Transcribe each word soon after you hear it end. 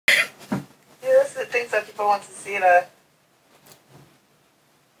that people want to see that.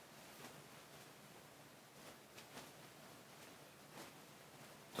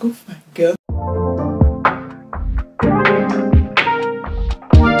 Oh my god.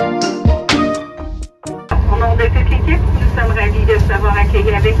 Au nom de toute l'équipe, nous sommes ravis de vous avoir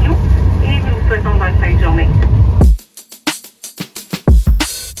accueillis avec nous et nous vous souhaitons bonne fin de journée.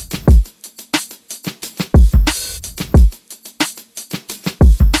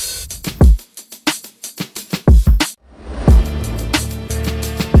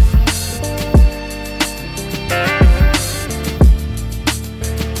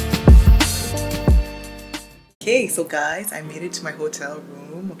 Okay, so guys, I made it to my hotel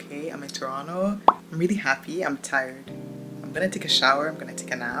room. Okay, I'm in Toronto. I'm really happy. I'm tired. I'm gonna take a shower. I'm gonna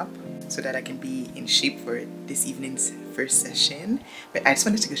take a nap so that I can be in shape for this evening's first session. But I just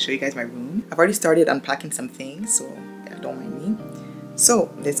wanted to show you guys my room. I've already started unpacking some things, so yeah, don't mind me.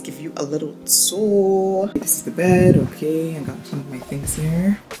 So let's give you a little tour. This is the bed. Okay, I got some of my things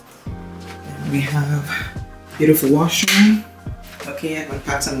here. And we have beautiful washroom. Okay, I've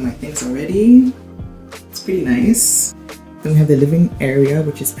unpacked some of my things already. It's pretty nice. Then we have the living area,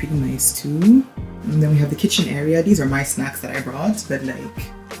 which is pretty nice too. And then we have the kitchen area. These are my snacks that I brought, but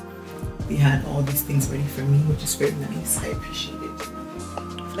like they had all these things ready for me, which is very nice. I appreciate it.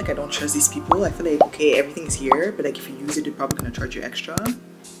 I feel like I don't trust these people. I feel like, okay, everything's here, but like if you use it, they're probably gonna charge you extra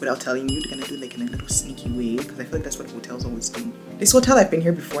without telling you. They're gonna do it like in a little sneaky way, because I feel like that's what hotels always do. This hotel, I've been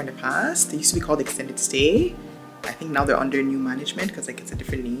here before in the past. They used to be called Extended Stay. I think now they're under new management because like it's a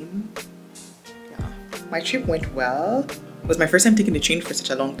different name. My trip went well. It was my first time taking the train for such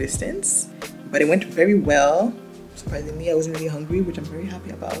a long distance, but it went very well. Surprisingly, I wasn't really hungry, which I'm very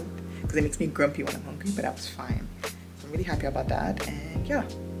happy about because it makes me grumpy when I'm hungry, but I was fine. So I'm really happy about that, and yeah.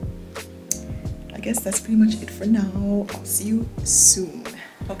 I guess that's pretty much it for now. I'll see you soon.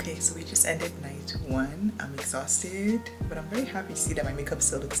 Okay, so we just ended night 1. I'm exhausted, but I'm very happy to see that my makeup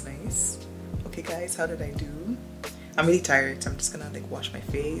still looks nice. Okay guys, how did I do? I'm really tired, so I'm just gonna like wash my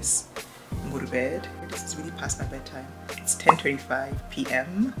face and go to bed. This is really past my bedtime. It's 10:35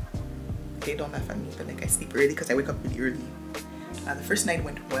 p.m. Okay, don't laugh at me, but like I sleep early because I wake up really early. The first night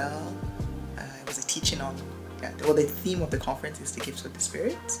went well. It was a teaching on, well, the theme of the conference is the gifts of the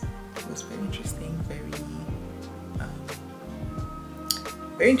Spirit. It was very interesting, very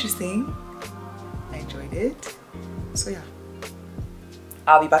interesting. I enjoyed it. So yeah.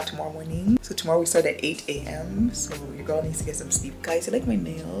 I'll be back tomorrow morning. So tomorrow we start at 8 a.m. So your girl needs to get some sleep. Guys, I like my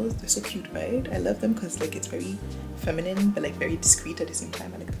nails. They're so cute, right? I love them because like it's very feminine but like very discreet at the same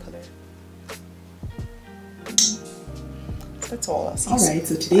time. I like the color. So that's all. I'll see you soon. Alright,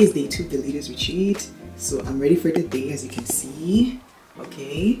 so today is day 2 of the Leaders Retreat. So I'm ready for the day, as you can see.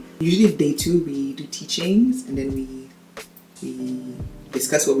 Okay. Usually day 2 we do teachings and then we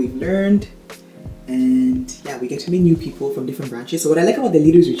discuss what we've learned. And yeah, we get to meet new people from different branches. So what I like about the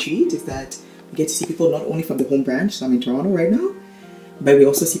Leaders Retreat is that we get to see people not only from the home branch, so I'm in Toronto right now, but we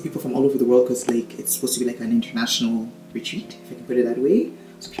also see people from all over the world because like it's supposed to be like an international retreat, if I can put it that way.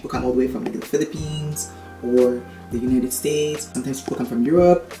 So people come all the way from like the Philippines or the United States. Sometimes people come from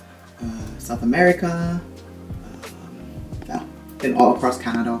Europe, South America, yeah, then all across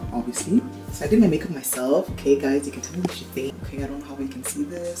Canada, obviously. So I did my makeup myself. Okay guys, you can tell me what you think. Okay, I don't know how you can see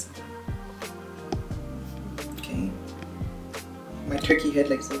this. My turkey head,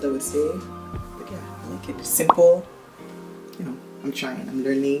 like Zelda would say, but yeah, I like it. It's simple, you know. I'm trying, I'm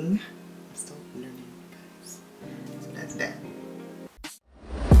learning. I'm still learning, guys. So that's that.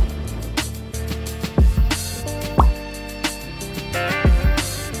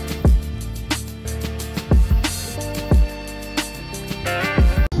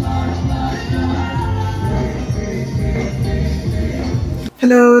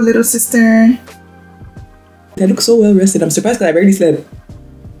 Hello, little sister. I look so well rested. I'm surprised because I barely slept.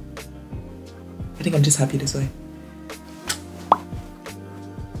 I think I'm just happy this way.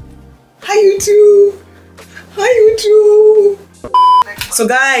 Hi YouTube! Hi YouTube! So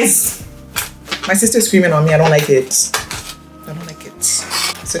guys, my sister's screaming on me. I don't like it. I don't like it.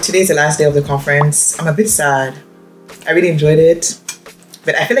 So today's the last day of the conference. I'm a bit sad. I really enjoyed it.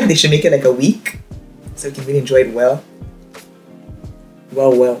 But I feel like they should make it like a week so we can really enjoy it well.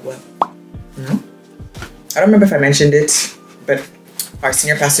 Well. You know? I don't remember if I mentioned it, but our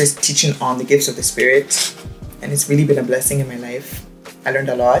senior pastor is teaching on the gifts of the Spirit, and it's really been a blessing in my life. I learned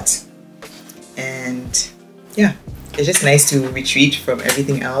a lot, and yeah, it's just nice to retreat from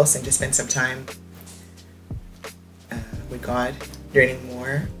everything else and just spend some time with God, learning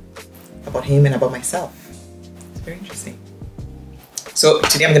more about Him and about myself. It's very interesting. So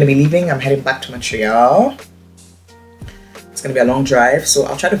today I'm going to be leaving. I'm heading back to Montreal. It's going to be a long drive, so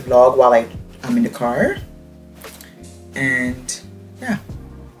I'll try to vlog while I'm I'm in the car. And yeah.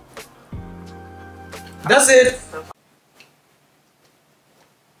 That's it.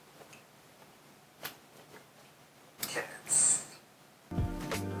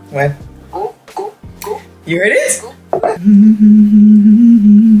 What? Go. You heard it?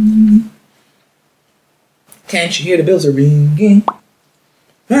 Can't you hear the bells are ringing?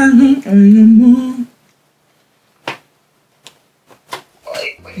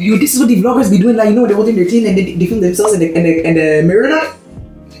 Yo, this is what the vloggers be doing, like, you know, they're holding their tin and they film themselves in the mirror now.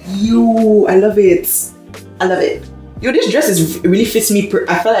 Yo, I love it. I love it. Yo, this dress really fits me.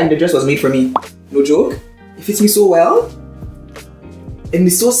 I felt like the dress was made for me. No joke. It fits me so well. And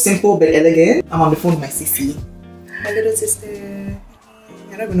it's so simple but elegant. I'm on the phone with my sissy. My little sister.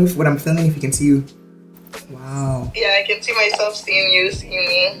 I don't even know what I'm filming, if you can see you. Wow. Yeah, I can see myself seeing you, seeing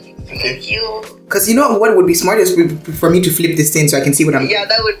me, seeing you. Because you know what would be smart is for me to flip this thing so I can see what I'm... Yeah,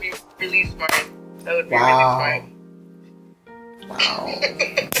 that would be really smart. That would be really smart. Wow.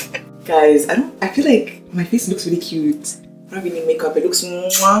 Guys, I feel like my face looks really cute. I don't really need makeup. It looks...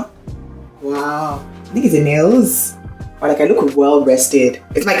 Mwah. Wow. I think it's the nails. Or like I look well rested.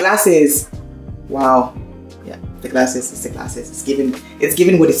 It's my glasses. Wow. Yeah, the glasses. It's the glasses. It's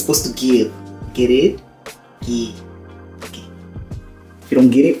giving what it's supposed to give. Get it? Yeah. Okay. If you don't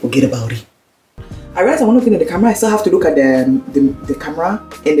get it, forget about it. I realize I want to look at the camera. I still have to look at the camera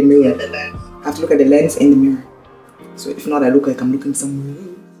and the mirror. The lens. I have to look at the lens and the mirror. So if not, I look like I'm looking somewhere else.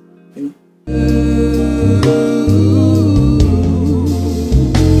 You know?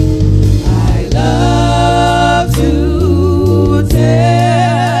 I love to tell.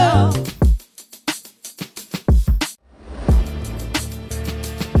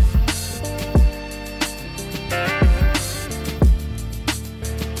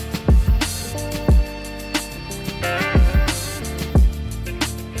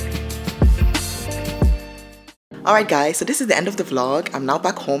 Alright guys, so this is the end of the vlog. I'm now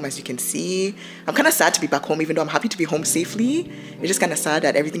back home, as you can see. I'm kind of sad to be back home, even though I'm happy to be home safely. It's just kind of sad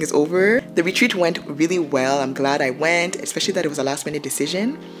that everything is over. The retreat went really well. I'm glad I went, especially that it was a last minute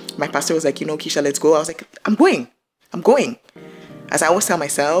decision. My pastor was like, you know, Kesha, let's go. I was like, I'm going. As I always tell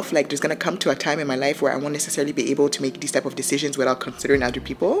myself, like, there's gonna come to a time in my life where I won't necessarily be able to make these type of decisions without considering other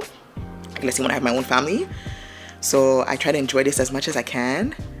people. Like, let's say when I have my own family. So I try to enjoy this as much as I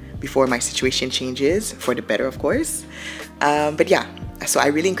can before my situation changes, for the better, of course. But yeah, so I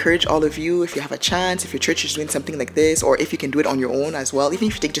really encourage all of you, if you have a chance, if your church is doing something like this, or if you can do it on your own as well, even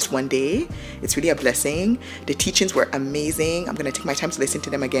if you take just one day, it's really a blessing. The teachings were amazing. I'm gonna take my time to listen to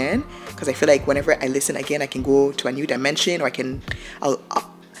them again, because I feel like whenever I listen again, I can go to a new dimension, or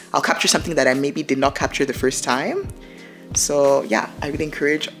I'll capture something that I maybe did not capture the first time. So yeah, I really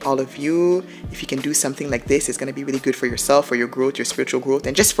encourage all of you, if you can do something like this, it's going to be really good for yourself, for your growth, your spiritual growth,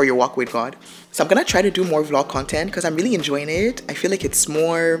 and just for your walk with God. So I'm going to try to do more vlog content because I'm really enjoying it. I feel like it's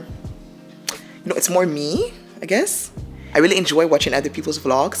more, you know, it's more me, I guess. I really enjoy watching other people's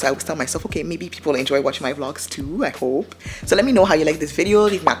vlogs. So I always tell myself, okay, maybe people enjoy watching my vlogs too, I hope. So let me know how you like this video.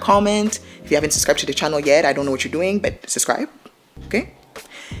 Leave me a comment. If you haven't subscribed to the channel yet, I don't know what you're doing, but subscribe, okay?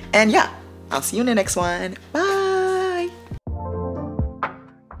 And yeah, I'll see you in the next one. Bye.